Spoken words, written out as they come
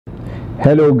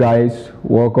Hello guys,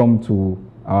 welcome to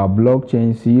our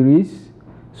blockchain series.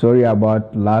 Sorry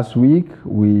about last week,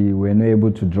 we were not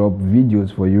able to drop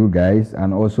videos for you guys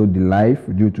and also the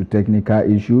live due to technical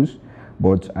issues,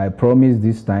 but I promise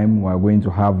this time we are going to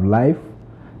have live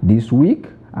this week,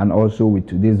 and also with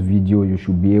today's video you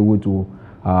should be able to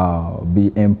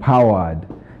be empowered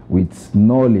with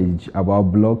knowledge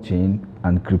about blockchain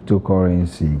and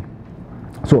cryptocurrency.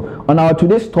 So on our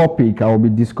today's topic, I will be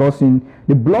discussing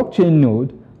the blockchain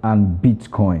node and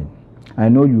Bitcoin. I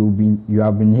know you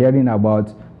have been hearing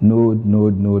about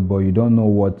node, but you don't know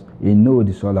what a node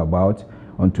is all about.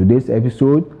 On today's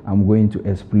episode, I'm going to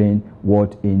explain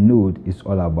what a node is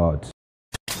all about.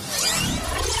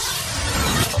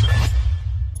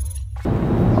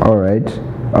 All right.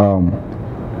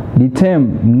 The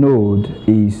term node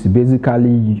is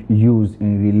basically used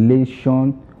in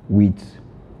relation with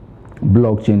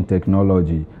blockchain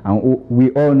technology, and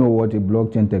we all know what a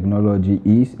blockchain technology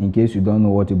is. In case you don't know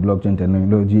what a blockchain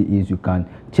technology is, you can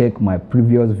check my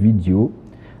previous video.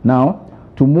 Now,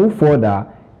 to move further,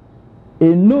 a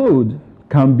node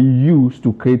can be used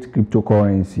to create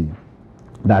cryptocurrency.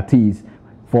 That is,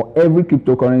 for every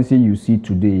cryptocurrency you see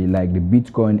today, like the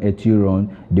Bitcoin, Ethereum,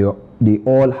 they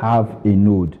all have a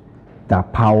node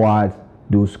that powers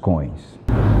those coins.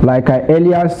 Like I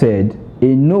earlier said,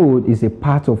 a node is a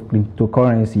part of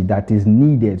cryptocurrency that is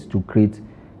needed to create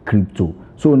crypto.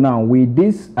 So now with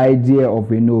this idea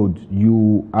of a node,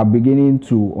 you are beginning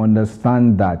to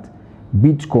understand that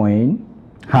Bitcoin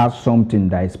has something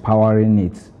that is powering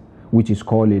it, which is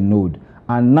called a node.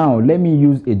 And now let me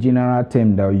use a general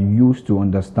term that you use to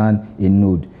understand a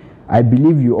node. I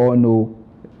believe you all know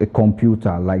a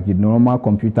computer, like the normal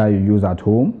computer you use at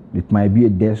home. It might be a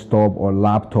desktop or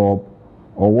laptop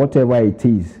or whatever it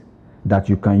is that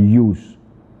you can use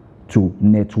to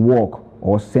network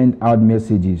or send out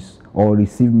messages or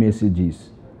receive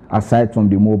messages. Aside from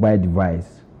the mobile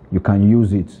device, you can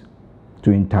use it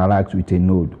to interact with a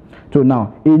node. So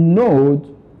now a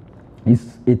node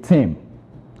is a term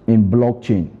in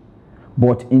blockchain,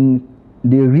 but in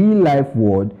the real life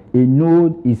world, a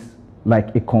node is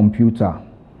like a computer.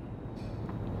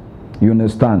 You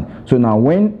understand? So now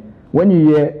when you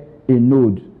hear a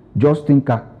node, just think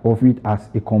of it as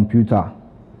a computer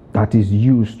that is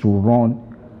used to run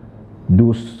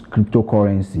those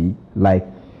cryptocurrency like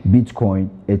Bitcoin,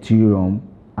 Ethereum,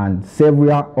 and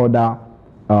several other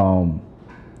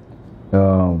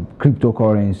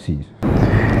cryptocurrencies.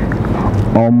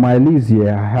 On my list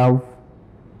here, I have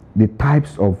the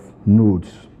types of nodes.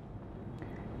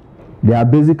 There are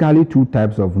basically two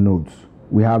types of nodes.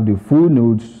 We have the full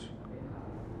nodes,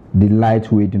 the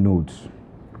lightweight nodes.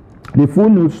 The full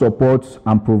node supports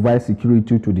and provides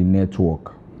security to the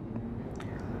network.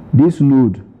 This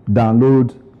node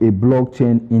downloads a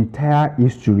blockchain entire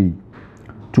history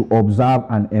to observe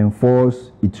and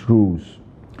enforce its rules.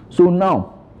 So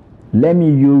now, let me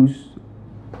use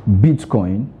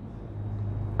Bitcoin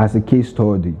as a case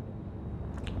study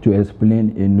to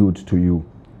explain a node to you.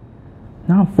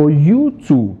 Now, for you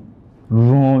to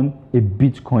run a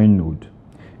Bitcoin node,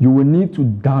 you will need to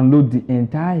download the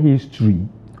entire history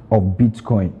of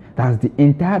Bitcoin. That's the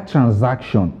entire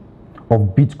transaction of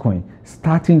Bitcoin,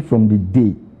 starting from the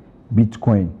day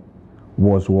Bitcoin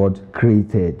was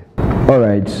created. All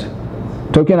right,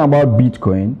 talking about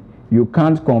Bitcoin, you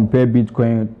can't compare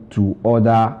Bitcoin to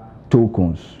other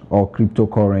tokens or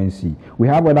cryptocurrency. We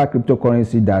have other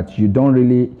cryptocurrency that you don't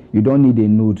need a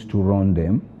node to run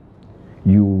them.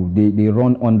 They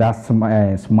run under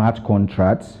smart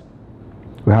contracts.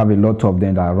 We have a lot of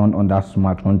them that run under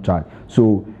smart contract.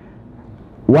 So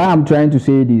why I'm trying to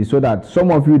say this, so that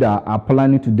some of you that are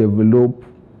planning to develop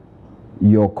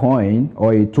your coin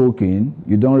or a token,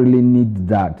 you don't really need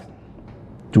that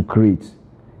to create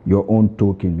your own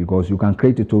token, because you can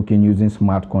create a token using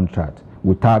smart contract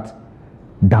without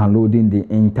downloading the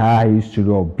entire history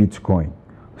of Bitcoin.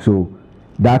 So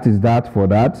that is that for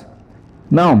that.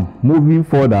 Now, moving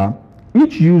further,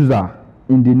 each user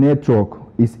in the network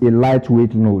is a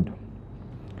lightweight node.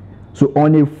 So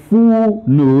on a full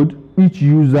node, each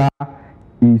user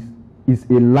is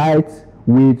a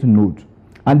lightweight node,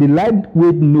 and the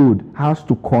lightweight node has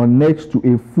to connect to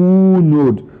a full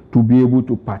node to be able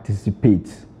to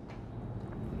participate.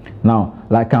 Now,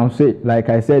 like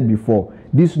I said before,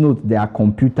 these nodes, they are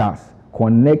computers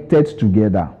connected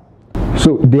together,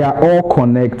 so they are all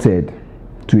connected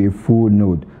to a full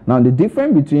node. Now, the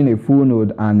difference between a full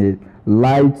node and a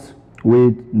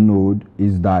lightweight node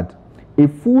is that a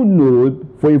full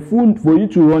node, for you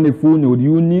to run a full node,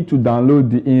 you need to download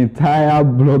the entire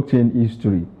blockchain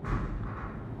history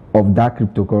of that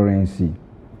cryptocurrency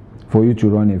for you to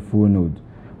run a full node.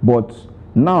 But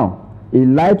now, a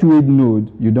lightweight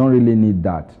node, you don't really need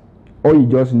that. All you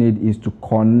just need is to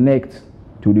connect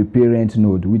to the parent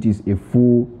node, which is a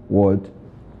full what?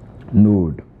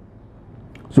 Node.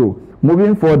 So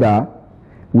moving further,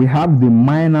 we have the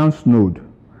miners node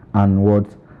and what?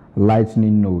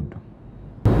 Lightning node.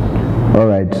 All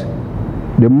right,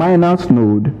 the miners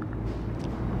node,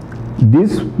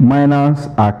 these miners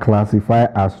are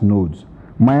classified as nodes.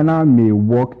 Miner may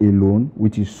work alone,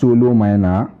 which is solo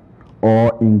miner,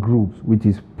 or in groups, which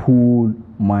is pool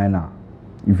miner.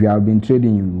 If you have been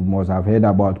trading, you must have heard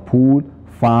about pool,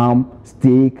 farm,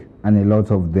 stake, and a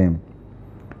lot of them.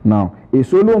 Now, a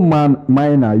solo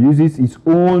miner uses its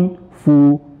own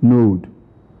full node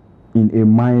in a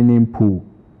mining pool.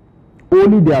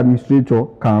 Only the administrator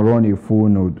can run a full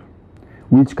node,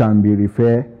 which can be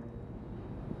referred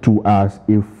to as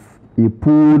a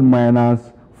pool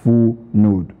miner's full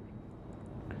node.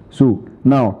 So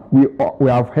now we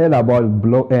have heard about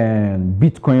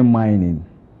Bitcoin mining,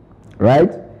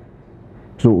 right?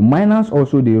 So miners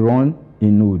also, they run a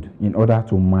node in order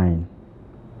to mine.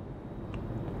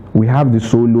 We have the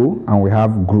solo and we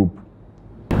have group.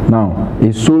 Now,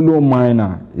 a solo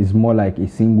miner is more like a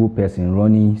single person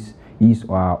running his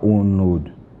or her own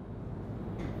node.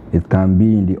 It can be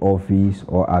in the office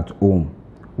or at home,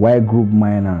 while group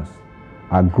miners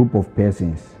are a group of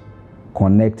persons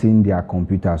connecting their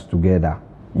computers together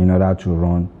in order to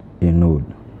run a node.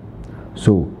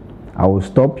 So I will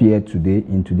stop here today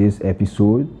in today's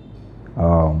episode,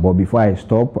 but before I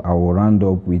stop, I will round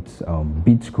up with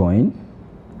Bitcoin.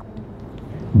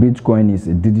 Bitcoin is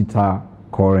a digital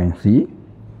currency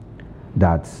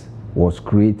that was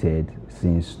created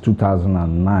since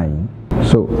 2009.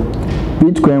 So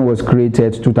Bitcoin was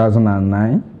created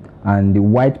 2009 and the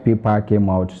white paper came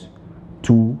out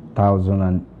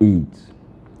 2008.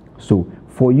 So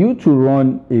for you to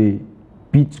run a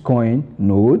Bitcoin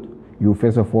node, you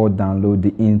first of all download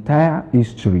the entire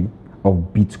history of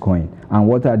Bitcoin. And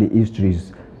what are the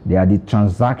histories? They are the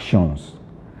transactions,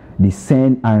 the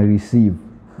send and receive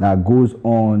that goes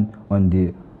on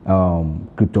the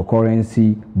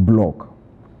cryptocurrency block,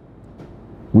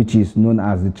 which is known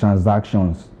as the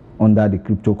transactions under the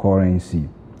cryptocurrency.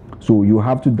 So you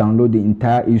have to download the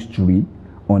entire history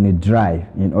on a drive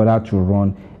in order to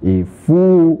run a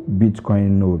full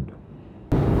Bitcoin node.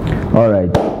 All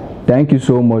right, thank you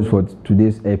so much for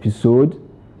today's episode.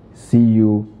 See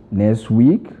you next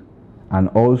week, and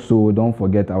also don't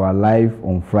forget our live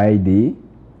on Friday.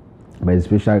 By the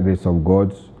special grace of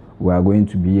God, we are going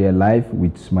to be here live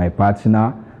with my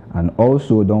partner. And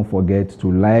also don't forget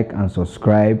to like and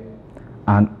subscribe,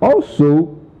 and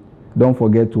also don't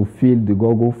forget to fill the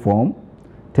Google form.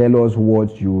 Tell us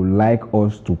what you would like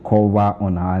us to cover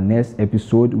on our next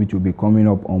episode, which will be coming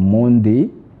up on Monday.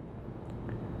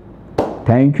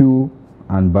 Thank you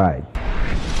and bye.